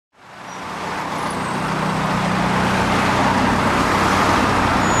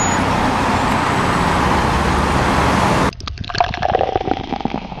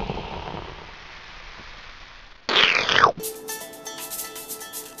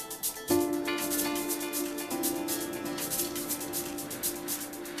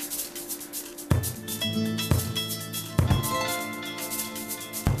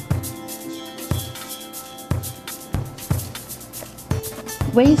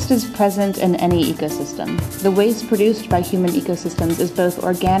Waste is present in any ecosystem. The waste produced by human ecosystems is both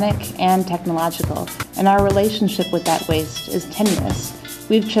organic and technological, and our relationship with that waste is tenuous.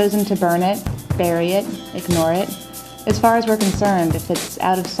 We've chosen to burn it, bury it, ignore it. As far as we're concerned, if it's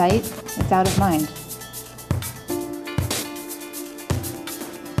out of sight, it's out of mind.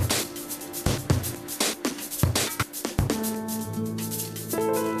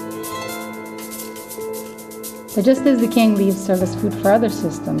 But just as decaying leaves serve as food for other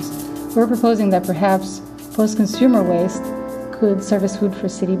systems, we're proposing that perhaps post-consumer waste could serve as food for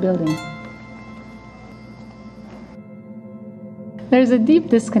city building. There's a deep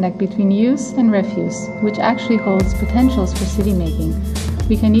disconnect between use and refuse, which actually holds potentials for city making.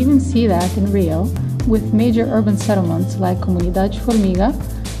 We can even see that in Rio, with major urban settlements like Comunidade Formiga,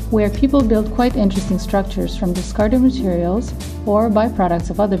 where people build quite interesting structures from discarded materials or byproducts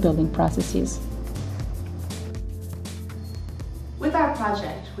of other building processes. With our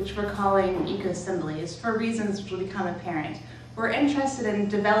project, which we're calling Ecosemblies, for reasons which will become apparent, we're interested in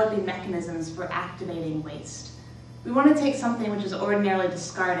developing mechanisms for activating waste. We want to take something which is ordinarily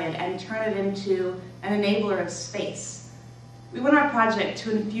discarded and turn it into an enabler of space. We want our project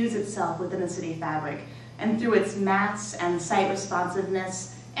to infuse itself within the city fabric, and through its mass and site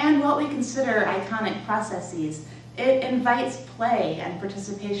responsiveness and what we consider iconic processes, it invites play and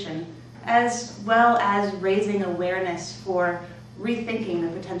participation, as well as raising awareness for rethinking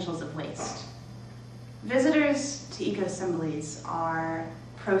the potentials of waste. Visitors to Ecosemblies are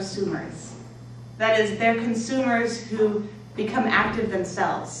prosumers. That is, they're consumers who become active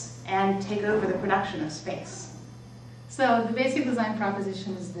themselves and take over the production of space. So the basic design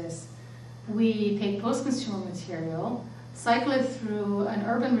proposition is this. We take post-consumer material, cycle it through an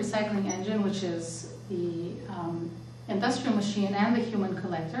urban recycling engine, which is the industrial machine and the human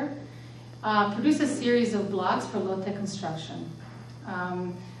collector, produce a series of blocks for low-tech construction.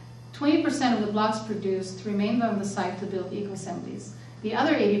 20% of the blocks produced remained on the site to build eco-assemblies. The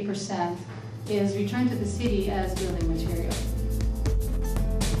other 80% is returned to the city as building material.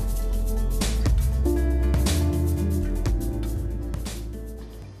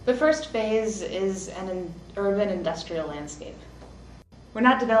 The first phase is an urban industrial landscape. We're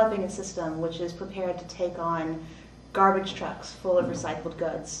not developing a system which is prepared to take on garbage trucks full of recycled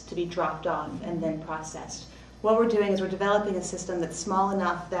goods to be dropped off and then processed. What we're doing is we're developing a system that's small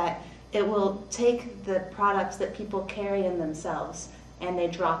enough that it will take the products that people carry in themselves and they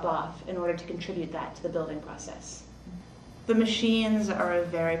drop off in order to contribute that to the building process. The machines are a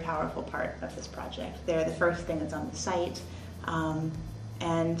very powerful part of this project. They're the first thing that's on the site,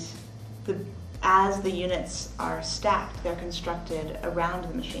 and as the units are stacked, they're constructed around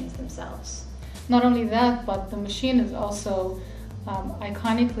the machines themselves. Not only that, but the machine is also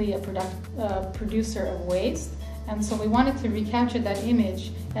iconically a producer of waste, and so we wanted to recapture that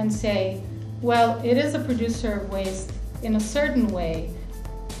image and say, well, it is a producer of waste in a certain way,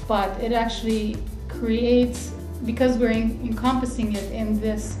 but it actually creates, because we're encompassing it in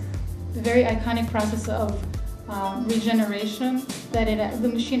this very iconic process of regeneration, that the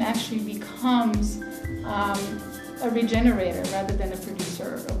machine actually becomes a regenerator rather than a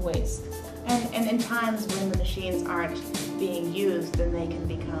producer of waste. And in times when the machines aren't being used, then they can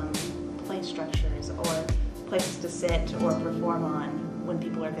become play structures or places to sit or perform on when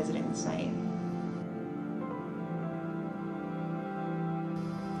people are visiting the site.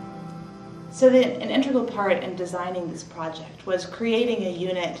 So an integral part in designing this project was creating a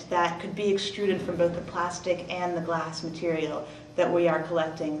unit that could be extruded from both the plastic and the glass material that we are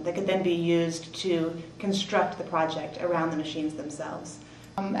collecting, that could then be used to construct the project around the machines themselves.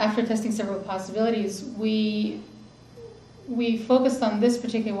 After testing several possibilities, we focused on this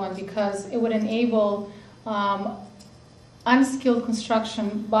particular one because it would enable unskilled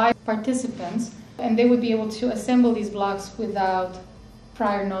construction by participants, and they would be able to assemble these blocks without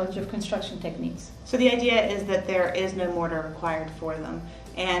prior knowledge of construction techniques. So the idea is that there is no mortar required for them,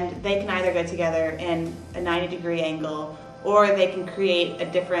 and they can either go together in a 90-degree angle, or they can create a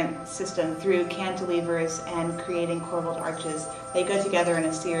different system through cantilevers and creating corbelled arches. They go together in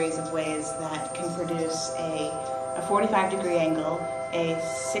a series of ways that can produce a 45-degree angle, a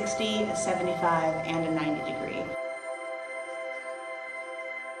 60, a 75, and a 90-degree.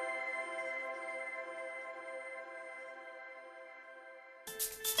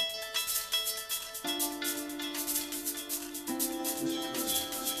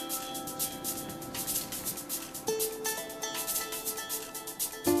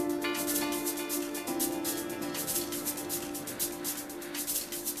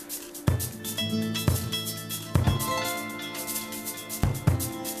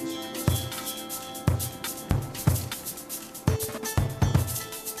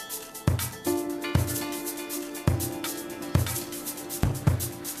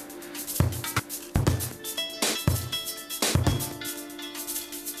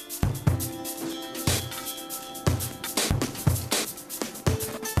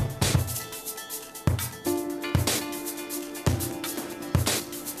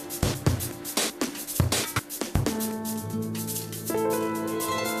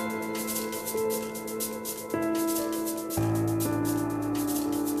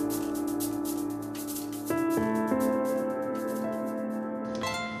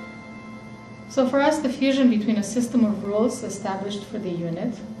 So for us, the fusion between a system of rules established for the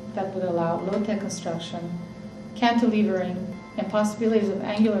unit that would allow low-tech construction, cantilevering, and possibilities of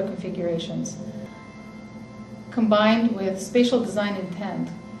angular configurations, combined with spatial design intent,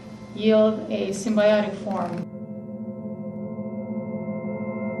 yield a symbiotic form.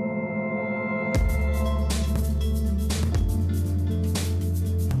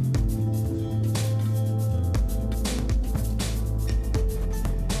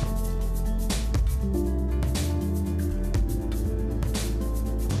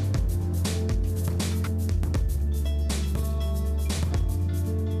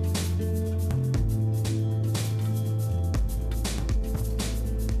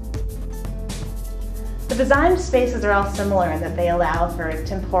 The design spaces are all similar in that they allow for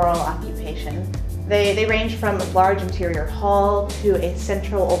temporal occupation. They range from a large interior hall to a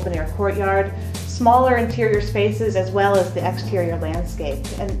central open-air courtyard, smaller interior spaces as well as the exterior landscape.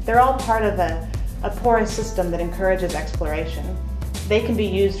 And they're all part of a porous system that encourages exploration. They can be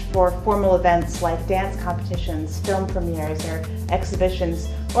used for formal events like dance competitions, film premieres, or exhibitions,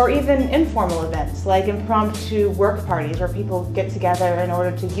 or even informal events like impromptu work parties where people get together in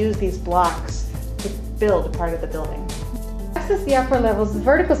order to use these blocks to build a part of the building. To access the upper levels, the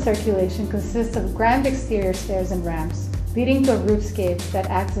vertical circulation consists of grand exterior stairs and ramps, leading to a roofscape that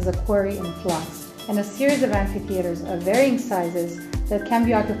acts as a quarry in flux, and a series of amphitheaters of varying sizes that can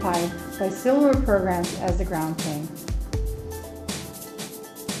be occupied by similar programs as the ground plane.